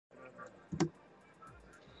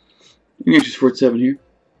Anxious 47 here.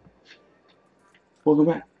 Welcome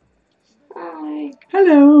back. Hi.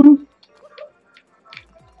 Hello.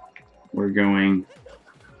 We're going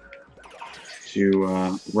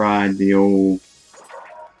to ride the old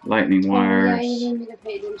lightning wires. Oh, yeah, you need me to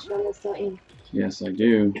pay attention on this, don't you? Yes, I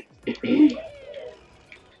do.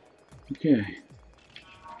 Okay.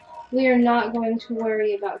 We are not going to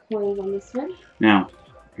worry about coins on this one. Now,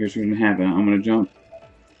 here's what's going to happen. I'm going to jump.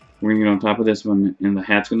 We're going to get on top of this one, and the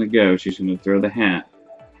hat's going to go. She's going to throw the hat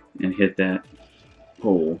and hit that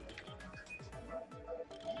pole.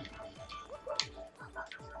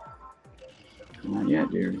 Not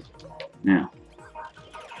yet, dear. Now.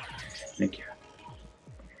 Thank you.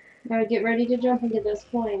 Now get ready to jump and get those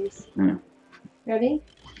coins. Ready?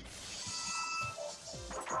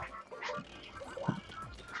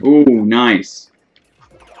 Ooh, nice.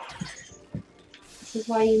 This is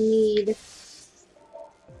why you need...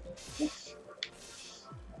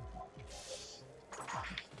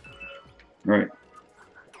 Right.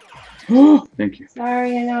 Oh, thank you.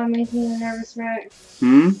 Sorry, I know I'm making you a nervous wreck.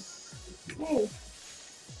 Hey.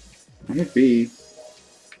 I hit B.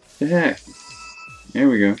 The heck? There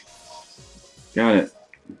we go. Got it.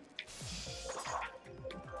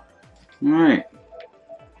 Alright.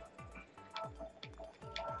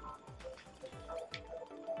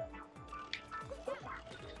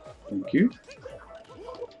 Thank you.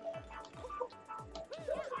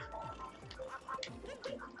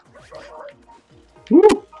 Woo!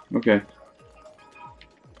 Okay.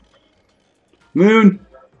 Moon!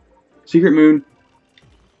 Secret moon.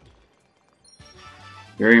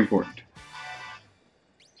 Very important.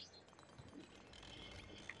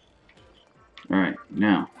 Alright,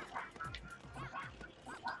 now.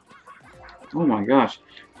 Oh my gosh.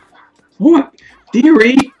 What?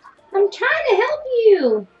 Dearie! I'm trying to help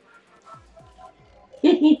you!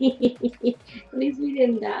 At least we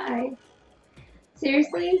didn't die.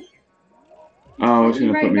 Seriously? Oh, it's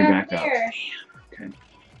gonna put me back up. Okay.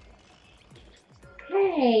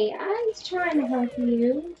 Hey, I was trying to help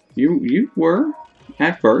you. You were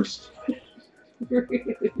at first.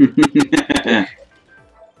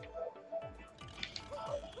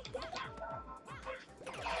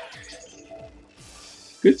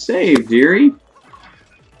 Good save, dearie.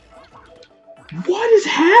 What is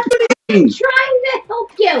happening? I'm trying to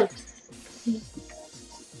help you,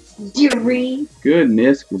 dearie.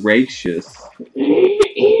 Goodness gracious.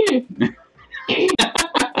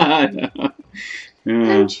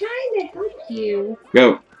 I'm trying to help you.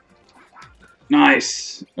 Go.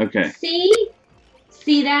 Nice. Okay. See?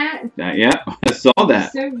 See that? Yeah, I saw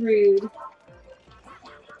that. So rude.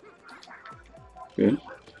 Good.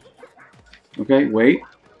 Okay, wait.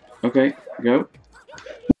 Okay, go.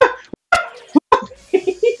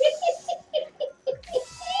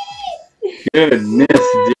 Goodness,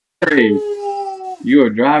 dearie. You are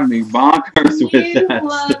driving me bonkers with that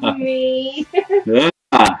love stuff. Me.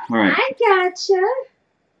 All right. I gotcha.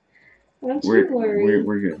 Don't you worry.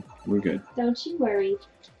 We're good. We're good. Don't you worry.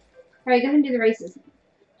 All right, go ahead and do the races.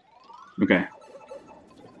 Okay.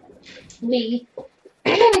 We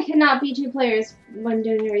cannot be 2 players when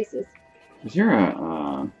doing the races. Is there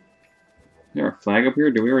a flag up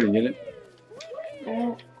here? Did we already get it?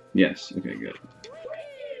 Yes. Okay, good.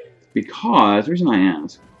 Because the reason I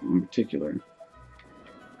ask in particular,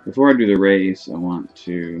 before I do the race, I want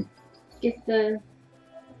to get the.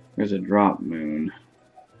 There's a drop moon.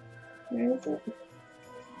 Where is it?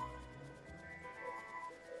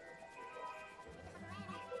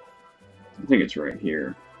 I think it's right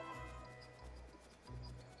here.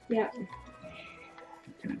 Yeah.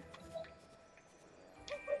 Okay.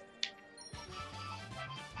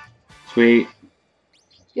 Sweet.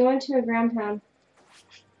 Go into a ground pound.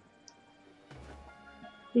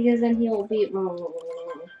 Because then he will be. Oh,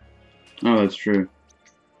 that's true.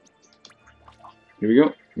 Here we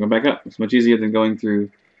go. Go back up. It's much easier than going through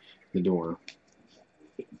the door.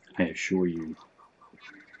 I assure you.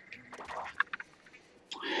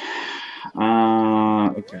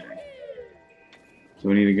 Okay. So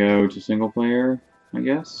we need to go to single player, I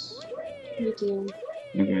guess? We do.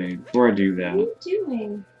 Okay, before I do that. What are you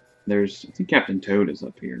doing? There's, I think Captain Toad is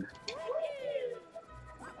up here.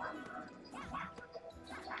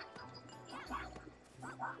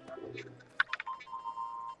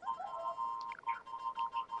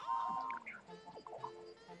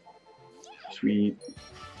 Sweet.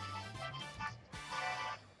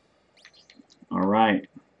 Alright.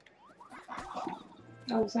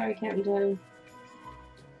 Oh, sorry, Captain Toad.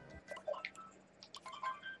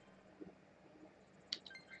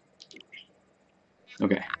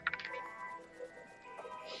 Okay.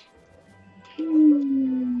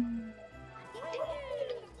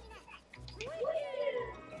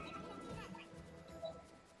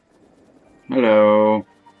 Hello.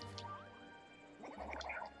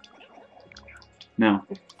 Now,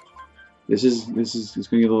 this is it's going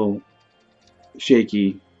to get a little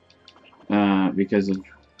shaky because of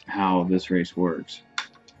how this race works.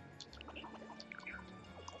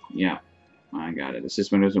 Yeah, I got it. The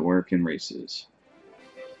system doesn't work in races.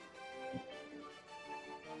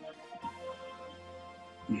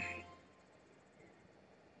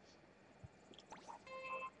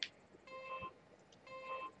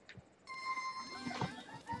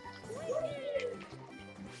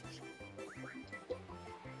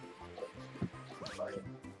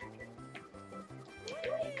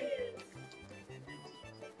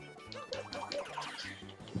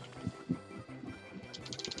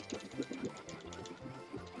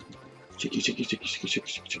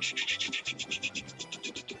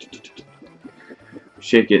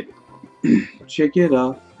 Shake it. Shake it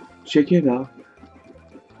off. Shake it off.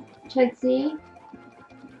 Tootsie.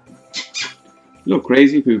 Little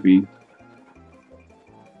crazy poopy.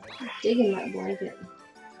 Digging my blanket.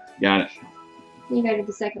 Got it. You gotta do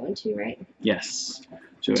the second one too, right? Yes.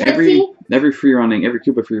 So Tootsie? every free running, every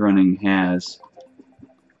Koopa free running has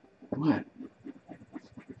what?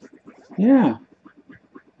 Yeah.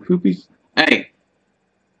 Poopy. Hey.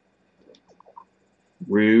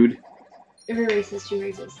 Rude. Every race has 2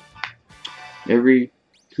 races. Every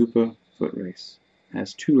Koopa foot race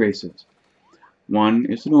has 2 races. One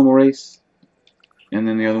is the normal race, and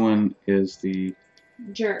then the other one is the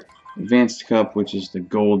Jerk. Advanced Cup, which is the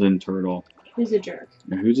golden turtle. Who's a jerk?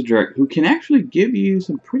 Now, who's a jerk? Who can actually give you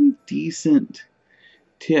some pretty decent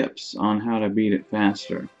tips on how to beat it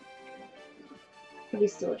faster. But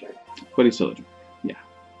he's still a jerk. But he's still a jerk. Yeah.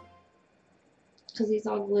 Because he's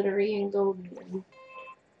all glittery and golden.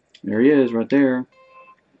 There he is, right there.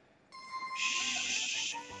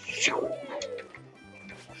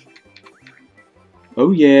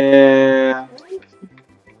 Oh yeah.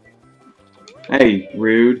 Hey,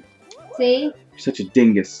 rude. See? You're such a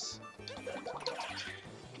dingus.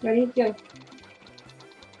 Ready? Go.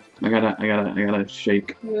 I gotta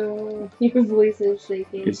shake. No, your voice is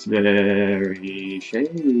shaking. It's very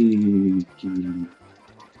shaky.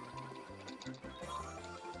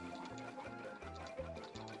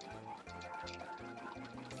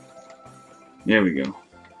 There we go.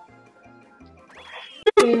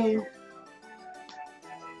 Boom.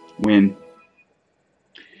 Win.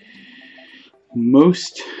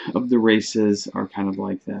 Most of the races are kind of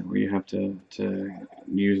like that, where you have to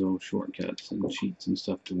use little shortcuts and cheats and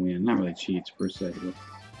stuff to win. Not really cheats per se,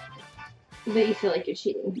 but you feel like you're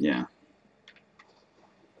cheating. yeah.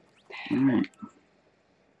 Alright.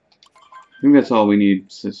 I think that's all we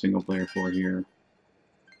need single player for here.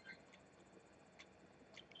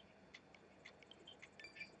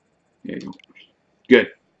 There you go. Good.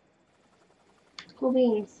 Cool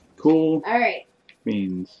beans. Cool Alright.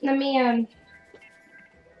 beans. Let me,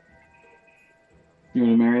 You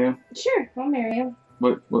want to Mario? Sure, I'll marry him.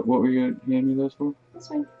 What were you handing me those for? That's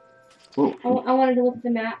fine. Whoa. I wanted to look at the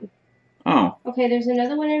map. Oh. Okay, there's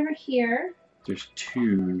another one over here. There's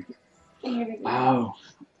 2. Here we go. Oh.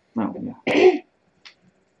 Oh, yeah.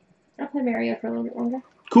 I'll play Mario for a little bit longer.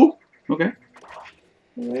 Cool. Okay.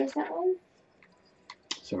 Where's that one?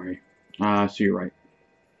 Sorry. So you're right.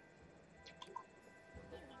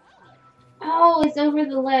 Oh, it's over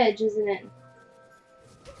the ledge, isn't it?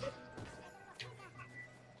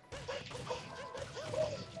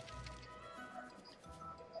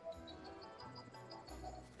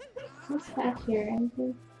 What's back here?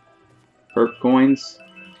 Anything? Perk coins.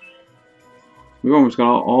 We've almost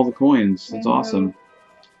got all the coins. That's awesome.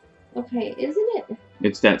 Okay, isn't it?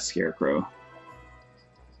 It's that scarecrow.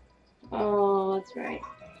 Oh, that's right.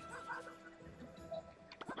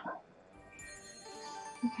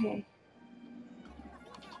 Okay.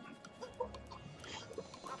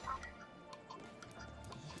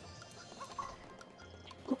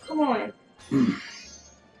 Oh, come on.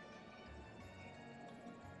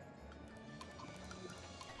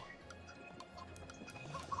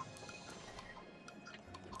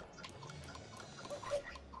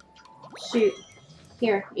 Shoot.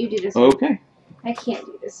 Here, you do this one. Okay. I can't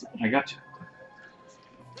do this one. I got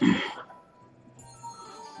you.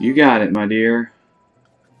 You got it, my dear.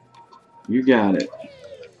 You got it.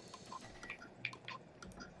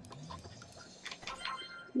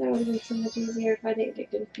 That would have been so much easier if I didn't get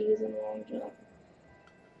confused in the long jump.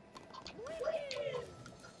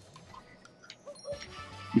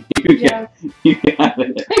 You got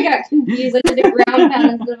it. I got confused. I did a ground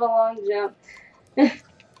pound instead of a long jump.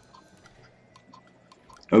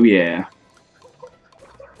 Oh yeah.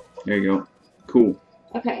 There you go. Cool.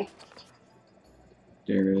 Okay.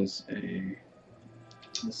 There is a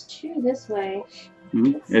There's two this way.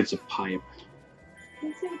 Hmm? It's a pipe.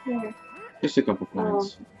 What's in here? Just a couple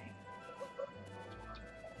points. Oh.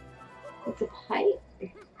 It's a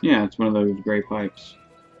pipe? Yeah, it's one of those gray pipes.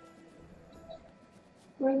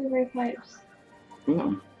 Where are the gray pipes?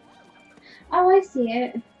 Oh. Oh, I see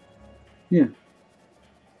it. Yeah.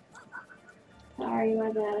 Sorry,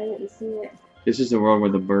 my bad. I didn't see it. This is the world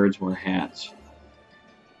where the birds wear hats.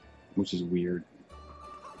 Which is weird.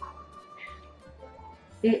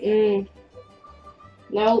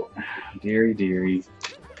 Nope. Deary, deary.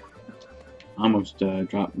 Almost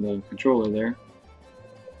dropped the controller there.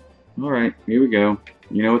 Alright, here we go.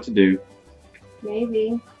 You know what to do.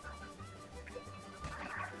 Maybe.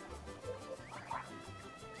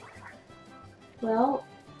 Well,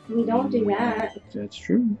 we don't do that. That's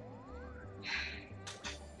true.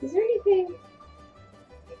 Is there anything?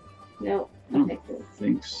 Nope. Okay, I cool. don't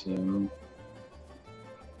think so.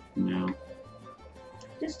 No.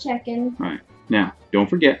 Just checking. Alright. Now, don't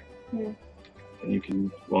forget. Yeah. You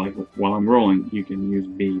can, while I'm rolling, you can use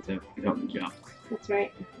B to help me jump. That's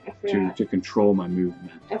right. I forgot. To control my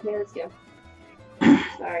movement. Okay, let's go.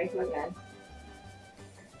 Sorry, my bad.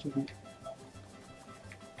 Okay.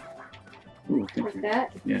 Ooh, thank Like you.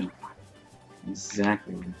 that? Yeah.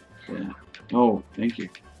 Exactly like that. Oh, thank you.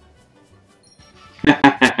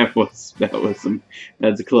 That's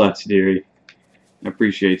a clutch, dearie. I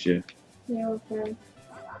appreciate you. You're welcome.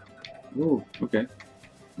 Ooh, okay.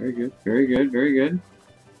 Very good, very good, very good.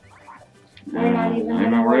 We're not even I'm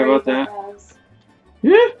gonna not worried about that. us.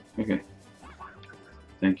 Yeah. Okay.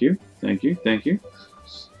 Thank you, thank you, thank you.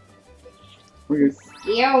 We're good.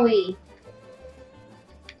 Yowie.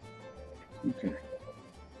 Okay.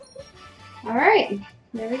 Alright,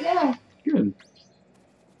 there we go. Good.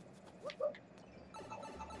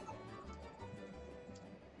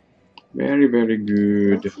 Very, very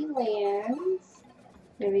good. Multi lands.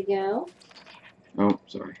 There we go. Oh,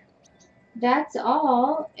 sorry. That's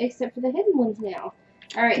all except for the hidden ones now.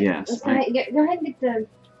 Alright, Yes, let's go ahead and get the...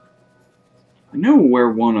 I know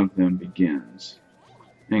where one of them begins.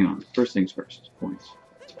 Hang on. First things first. Points.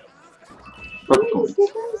 Purple Did we coins. just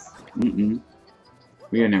get those? Mm-mm.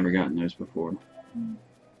 We had never gotten those before.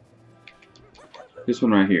 This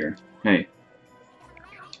one right here. Hey.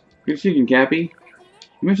 Good seeking, Cappy.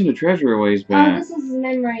 You mentioned a treasure a ways Oh, back. this is his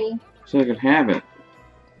memory. So I could have it.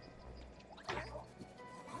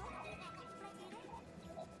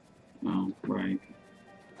 Oh, right.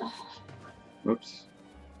 Whoops.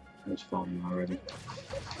 I was falling already.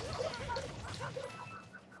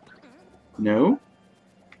 No?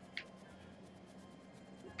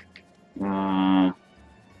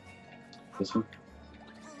 This one?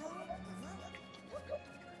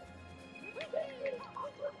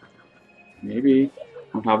 Maybe.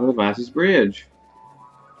 On top of the Glasses Bridge.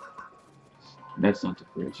 That's not the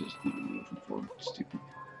bridge, it's not what I'm looking for. Stupid.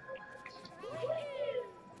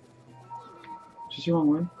 Is this the wrong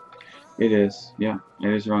way? It is. Yeah, it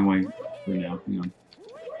is the wrong way for now. Hang on.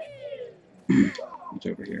 It's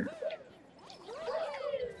over here.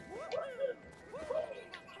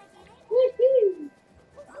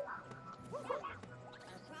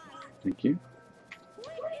 Thank you.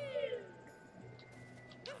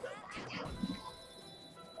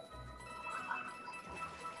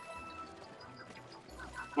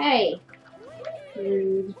 Hey.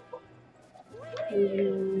 Rude.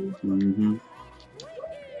 Mm-hmm.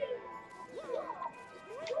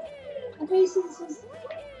 Okay, so this is...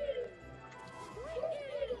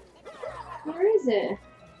 Where is it?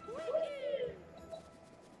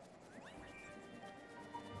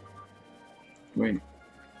 Wait.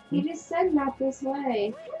 You just said not this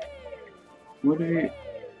way. What did he...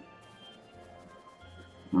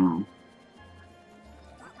 Oh.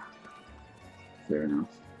 Fair enough.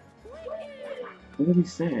 What did he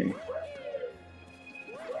say?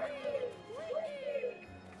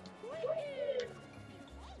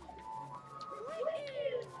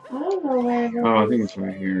 I don't know where it is. Oh, I think it's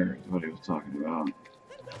right here is what he was talking about.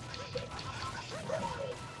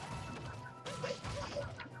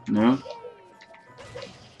 No?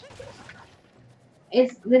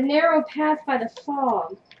 It's the narrow path by the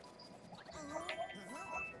fog.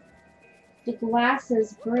 The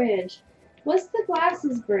Glasses Bridge. What's the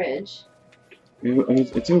Glasses Bridge?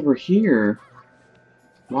 It's over here.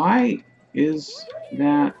 Why is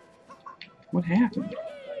that... What happened?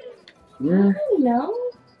 I Where... don't know.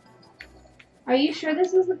 Are you sure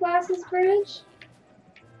this is the Glasses Bridge?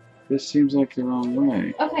 This seems like the wrong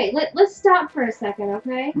way. Okay, let's stop for a second,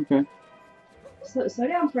 okay? Okay. So slow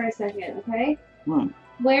down for a second, okay? What?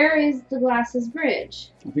 Where is the Glasses Bridge?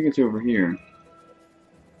 I think it's over here.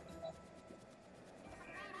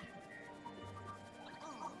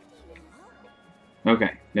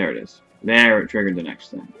 Okay, there it is. There, it triggered the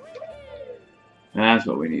next thing. That's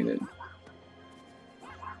what we needed.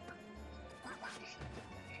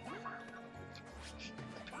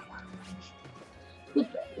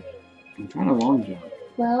 I'm trying to long jump.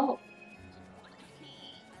 Well.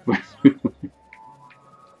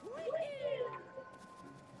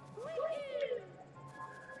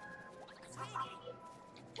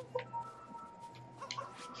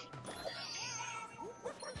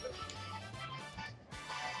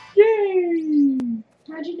 Yay!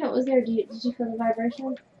 How'd you know it was there? Did you feel the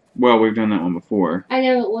vibration? Well, we've done that one before. I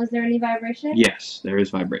know. Was there any vibration? Yes, there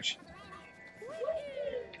is vibration.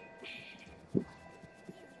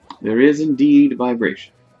 There is indeed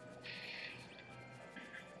vibration.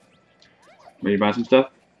 Ready to buy some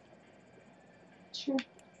stuff? Sure.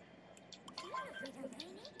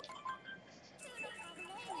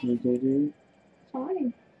 Okay,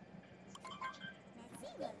 Fine.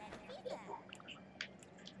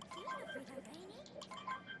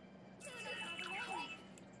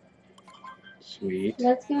 Sweet.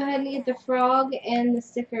 Let's go ahead and get the frog and the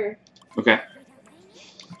sticker. Okay.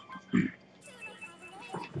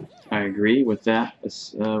 I agree with that.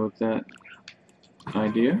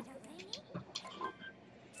 Idea.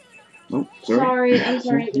 Oh, sorry. I'm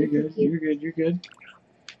sorry. You're good. You're good. You're good.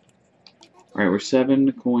 All right, we're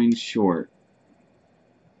 7 coins short.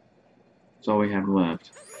 That's all we have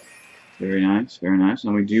left. Very nice. Very nice.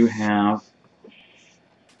 And we do have.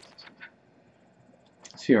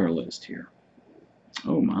 Let's see our list here.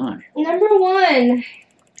 Oh my. Number 1.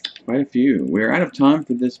 Quite a few. We're out of time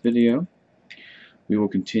for this video. We will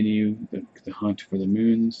continue the hunt for the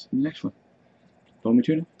moons in the next one. Follow me,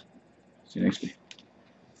 Tuna. See you next week.